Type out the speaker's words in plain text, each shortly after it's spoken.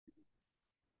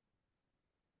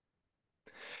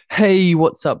Hey,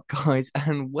 what's up, guys,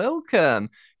 and welcome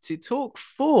to Talk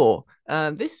 4.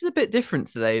 This is a bit different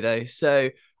today, though. So,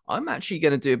 I'm actually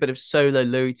going to do a bit of solo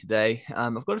Louis today.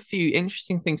 I've got a few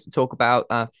interesting things to talk about,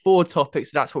 four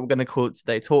topics. That's what we're going to call it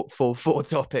today. Talk 4, four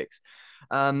topics.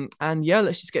 And yeah,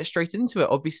 let's just get straight into it.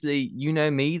 Obviously, you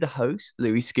know me, the host,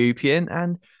 Louis Scoopian,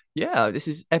 and yeah, this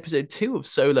is episode 2 of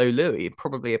Solo Louis,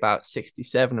 probably about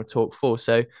 67 of Talk 4.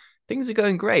 So, things are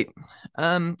going great.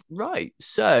 Right.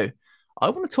 So, I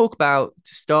want to talk about,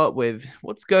 to start with,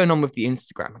 what's going on with the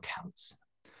Instagram accounts.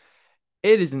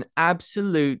 It is an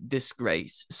absolute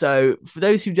disgrace. So, for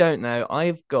those who don't know,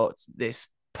 I've got this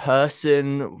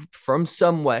person from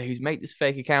somewhere who's made this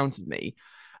fake account of me.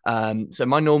 So,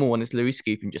 my normal one is Louis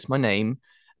Scoop and just my name.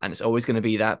 And it's always going to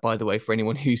be that, by the way, for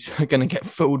anyone who's going to get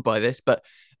fooled by this. But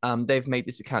they've made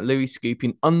this account Louis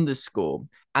Scooping underscore,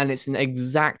 and it's an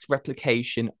exact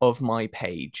replication of my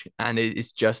page. And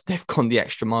it's just they've gone the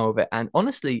extra mile with it. And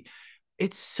honestly,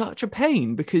 it's such a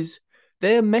pain because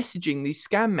they're messaging these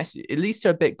scam messages, at least to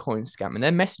a Bitcoin scam, and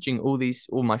they're messaging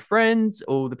all my friends,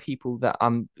 all the people that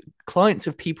I'm clients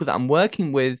of people that I'm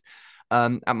working with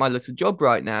at my little job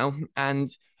right now. And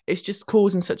it's just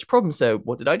causing such a problem. So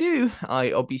what did I do?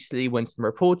 I obviously went and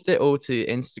reported it all to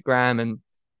Instagram and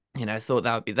thought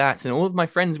that would be that. And all of my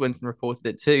friends went and reported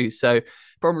it too. So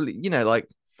probably, like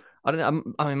I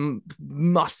don't know,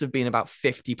 must have been about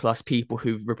 50 plus people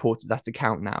who've reported that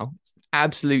account now. It's an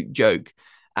absolute joke.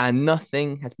 And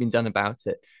nothing has been done about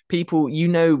it. People,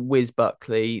 Wiz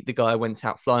Buckley, the guy I went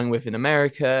out flying with in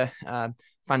America,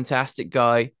 fantastic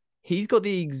guy. He's got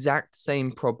the exact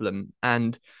same problem.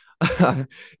 And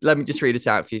let me just read this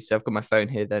out for you. So I've got my phone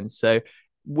here then. So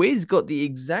Wiz got the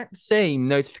exact same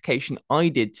notification I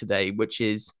did today, which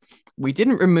is we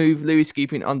didn't remove Louis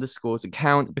Scooping underscore's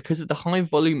account because of the high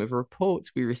volume of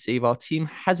reports we receive. Our team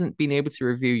hasn't been able to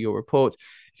review your report.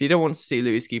 If you don't want to see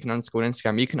Louis Scooping underscore on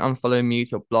Instagram, you can unfollow,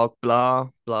 mute, or blog, blah,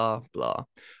 blah, blah.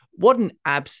 What an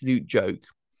absolute joke.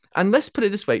 And let's put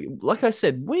it this way, like I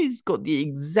said, Wiz got the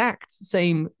exact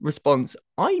same response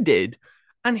I did,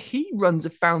 and he runs a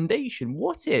foundation.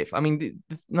 What if? I mean,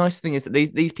 the nice thing is that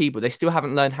these people, they still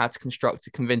haven't learned how to construct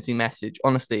a convincing message.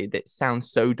 Honestly, that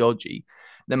sounds so dodgy,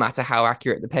 no matter how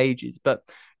accurate the page is. But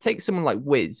take someone like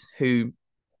Wiz, who,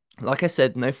 like I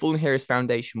said, no fallen heroes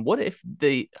foundation. What if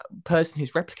the person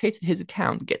who's replicated his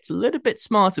account gets a little bit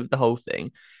smarter with the whole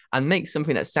thing and makes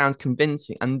something that sounds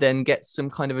convincing and then gets some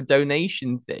kind of a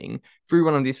donation thing through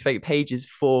one of these fake pages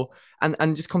for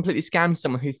and just completely scams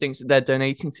someone who thinks that they're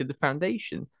donating to the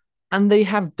foundation. And they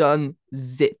have done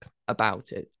zip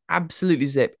about it. Absolutely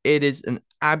zip. It is an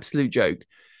absolute joke.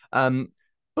 Um,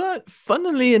 but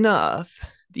funnily enough,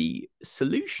 the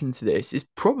solution to this is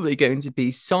probably going to be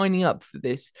signing up for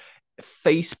this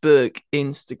Facebook,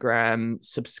 Instagram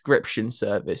subscription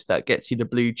service that gets you the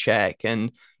blue check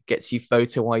and gets you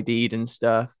photo ID'd and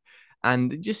stuff.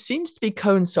 And it just seems to be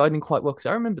coinciding quite well because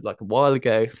I remember like a while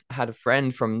ago, I had a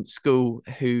friend from school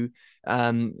who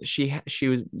she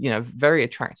was, very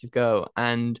attractive girl,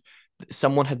 and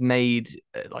someone had made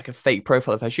like a fake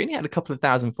profile of her. She only had a couple of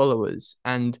thousand followers,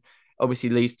 and obviously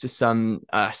leads to some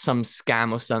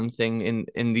scam or something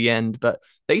in the end. But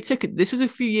they took it. This was a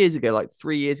few years ago, like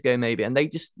 3 years ago maybe, and they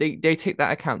took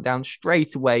that account down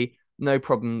straight away. No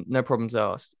problem, no problems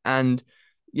asked. And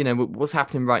what's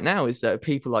happening right now is that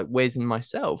people like Wiz and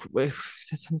myself,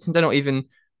 they're not even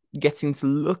getting to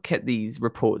look at these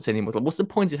reports anymore. Like, what's the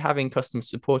point of having customer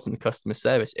support and customer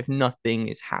service if nothing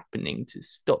is happening to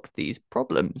stop these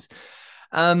problems?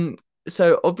 Um,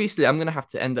 so obviously I'm going to have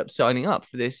to end up signing up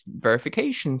for this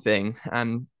verification thing.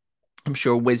 And I'm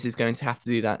sure Wiz is going to have to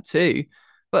do that too.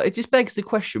 But it just begs the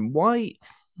question, why,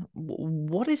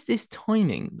 what is this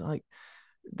timing? Like,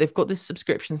 they've got this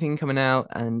subscription thing coming out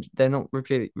and they're not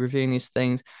reviewing these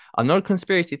things. I'm not a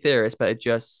conspiracy theorist, but it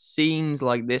just seems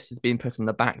like this has been put on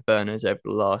the back burners over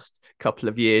the last couple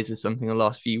of years or something, the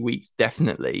last few weeks,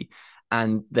 definitely.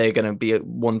 And they're going to be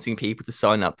wanting people to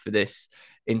sign up for this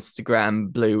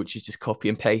Instagram Blue, which is just copy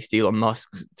and paste Elon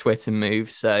Musk's Twitter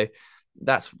move. So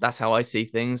that's how I see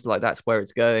things. Like that's where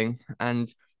it's going. And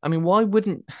I mean, why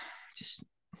wouldn't just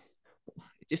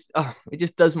it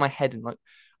just does my head in. Like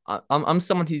I'm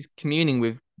someone who's communing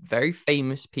with very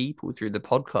famous people through the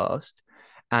podcast,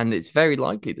 and it's very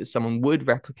likely that someone would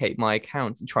replicate my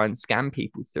account and try and scam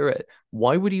people through it.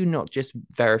 Why would you not just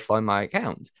verify my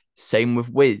account? Same with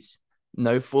Wiz.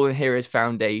 No Fallen Heroes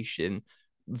Foundation,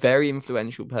 very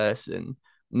influential person,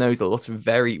 knows a lot of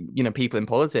very, people in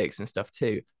politics and stuff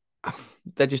too.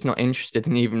 They're just not interested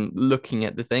in even looking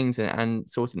at the things and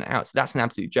sorting it out. So that's an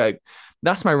absolute joke.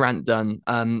 That's my rant done.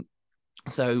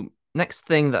 So next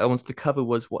thing that I wanted to cover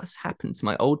was what's happened to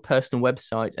my old personal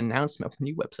website announcement of a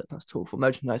new website plus tool for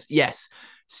merchandise. Yes.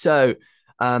 So,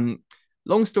 um,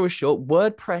 long story short,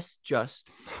 WordPress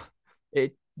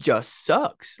it just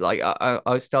sucks. Like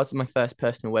I started my first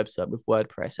personal website with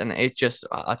WordPress, and it's just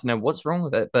I don't know what's wrong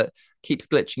with it, but keeps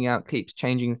glitching out, keeps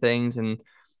changing things, and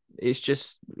it's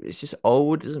just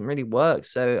old. It doesn't really work.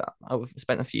 So I've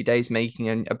spent a few days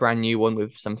making a brand new one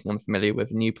with something I'm familiar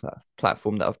with, a new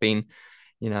platform that I've been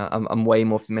I'm way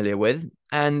more familiar with.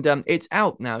 And it's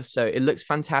out now. So it looks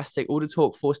fantastic. All the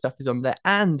Talk 4 stuff is on there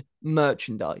and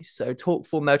merchandise. So Talk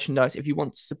 4 merchandise, if you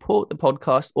want to support the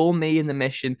podcast or me in the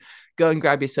mission, go and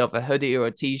grab yourself a hoodie or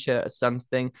a t-shirt or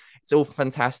something. It's all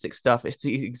fantastic stuff. It's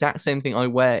the exact same thing I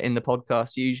wear in the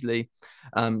podcast usually.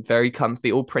 Very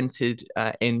comfy, all printed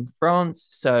in France.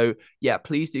 So yeah,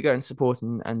 please do go and support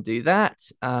and do that.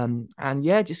 And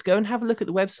yeah, just go and have a look at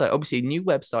the website. Obviously, new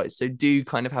website, so do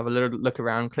kind of have a little look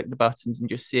around, click the buttons, and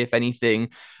just see if anything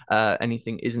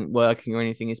isn't working or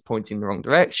anything is pointing in the wrong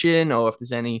direction, or if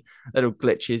there's any little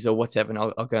glitches or whatever, and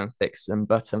I'll go and fix them.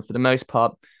 But for the most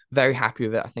part, very happy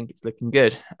with it. I think it's looking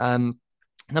good.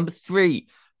 Number three,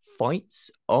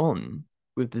 Fightz On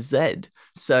with the Z.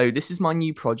 So this is my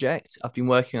new project. I've been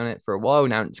working on it for a while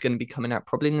now, and it's going to be coming out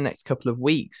probably in the next couple of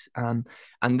weeks. And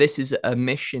this is a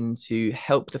mission to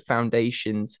help the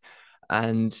foundations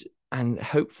and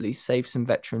hopefully save some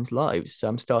veterans' lives. So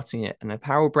I'm starting it an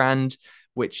apparel brand,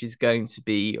 which is going to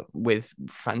be with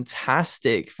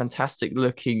fantastic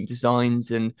looking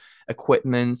designs and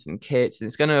equipment and kits. And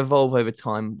it's going to evolve over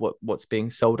time what's being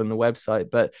sold on the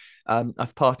website. But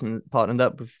I've partnered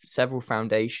up with several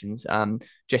foundations.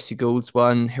 Jesse Gould's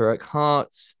one, Heroic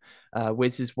Hearts,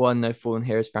 Wiz's one, No Fallen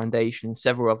Heroes Foundation,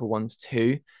 several other ones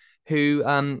too, who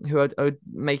are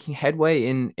making headway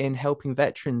in helping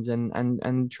veterans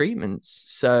and treatments.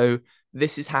 So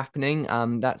this is happening.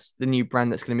 That's the new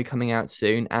brand that's going to be coming out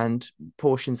soon, and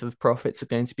portions of profits are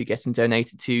going to be getting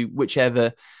donated to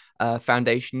whichever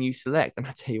foundation you select. And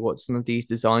I tell you what, some of these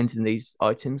designs and these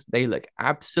items, they look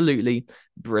absolutely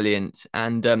brilliant.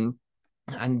 And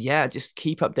yeah, just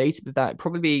keep updated with that.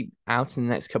 Probably be out in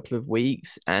the next couple of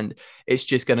weeks, and it's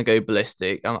just going to go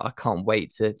ballistic. I can't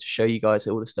wait to show you guys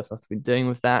all the stuff I've been doing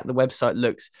with that. The website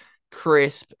looks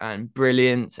crisp and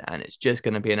brilliant, and it's just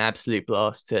going to be an absolute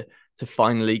blast to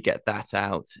finally get that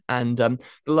out. And the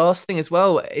last thing as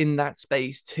well in that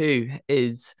space too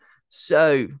is,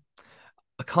 so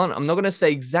I'm not going to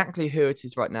say exactly who it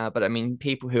is right now, but I mean,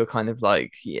 people who are kind of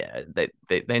like, yeah,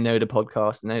 they know the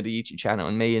podcast, they know the YouTube channel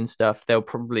and me and stuff, they'll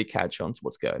probably catch on to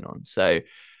what's going on. So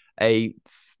a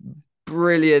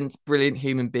brilliant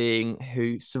human being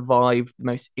who survived the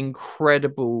most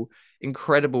incredible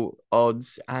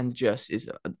odds and just is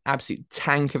an absolute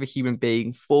tank of a human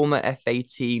being, former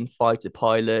F-18 fighter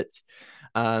pilot.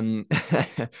 The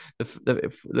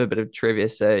little bit of trivia.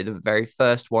 So the very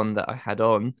first one that I had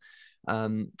on,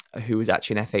 who was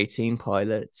actually an F-18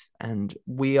 pilot, and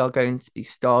we are going to be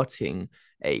starting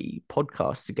a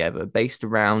podcast together based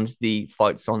around the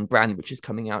Fightz On brand, which is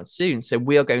coming out soon. So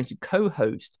we are going to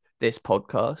co-host this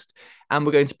podcast, and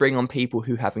we're going to bring on people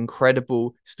who have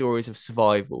incredible stories of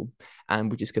survival,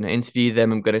 and we're just going to interview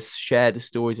them. I'm going to share the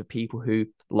stories of people who,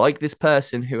 like this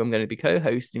person who I'm going to be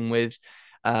co-hosting with,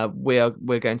 we're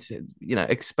going to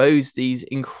expose these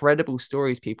incredible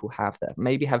stories people have that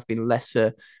maybe have been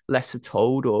lesser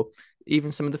told, or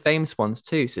even some of the famous ones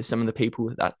too. So some of the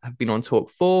people that have been on Talk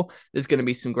 4, there's going to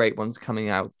be some great ones coming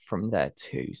out from there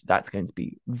too. So that's going to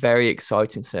be very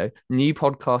exciting. So new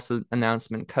podcast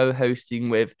announcement, co-hosting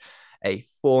with a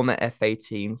former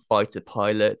F-18 fighter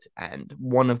pilot and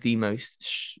one of the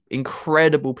most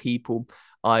incredible people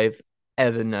I've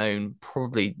ever known,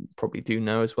 probably do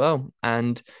know as well.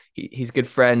 And he's a good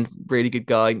friend, really good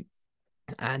guy,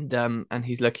 and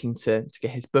he's looking to get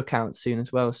his book out soon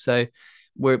as well. So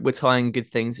we're tying good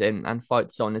things in, and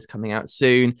Fightz On is coming out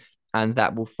soon, and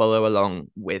that will follow along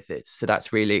with it. So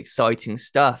that's really exciting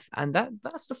stuff. And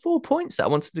that's the 4 points that I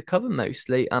wanted to cover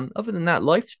mostly. Other than that,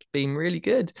 life's been really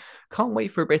good. Can't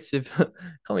wait for a bit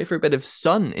of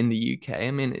sun in the UK.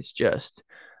 I mean, it's just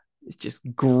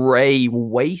grey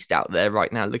waste out there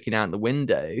right now looking out the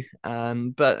window.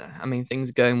 But I mean, things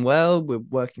are going well. We're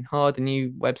working hard. The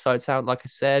new website's out, like I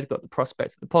said, got the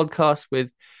prospect of the podcast with,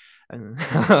 and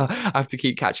I have to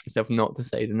keep catching myself not to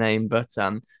say the name, but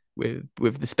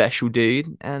with the special dude.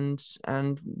 And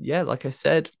yeah, like I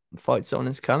said, Fight's On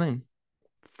is coming.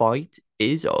 Fight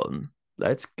is on.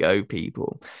 Let's go,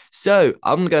 people. So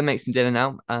I'm gonna go make some dinner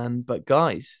now. But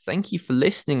guys, thank you for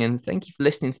listening, and thank you for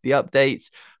listening to the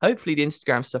updates. Hopefully, the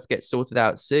Instagram stuff gets sorted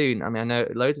out soon. I mean, I know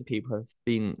loads of people have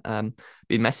been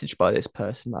messaged by this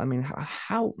person, but I mean,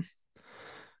 how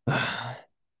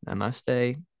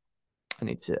Namaste. I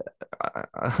need to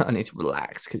I need to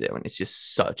relax because it's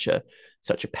just such a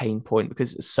pain point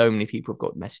because so many people have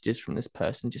got messages from this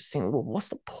person just saying, well, what's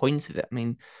the point of it? I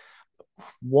mean,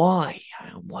 why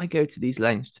go to these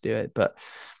lengths to do it? But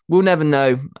we'll never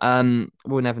know.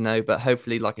 We'll never know. But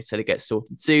hopefully, like I said, it gets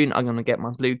sorted soon. I'm gonna get my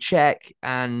blue check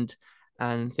and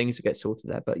things will get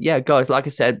sorted there. But yeah, guys, like I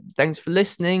said, thanks for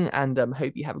listening, and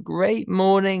hope you have a great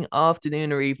morning,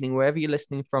 afternoon, or evening wherever you're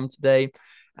listening from today.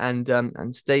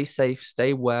 And stay safe,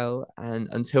 stay well, and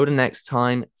until the next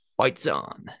time, fights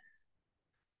on.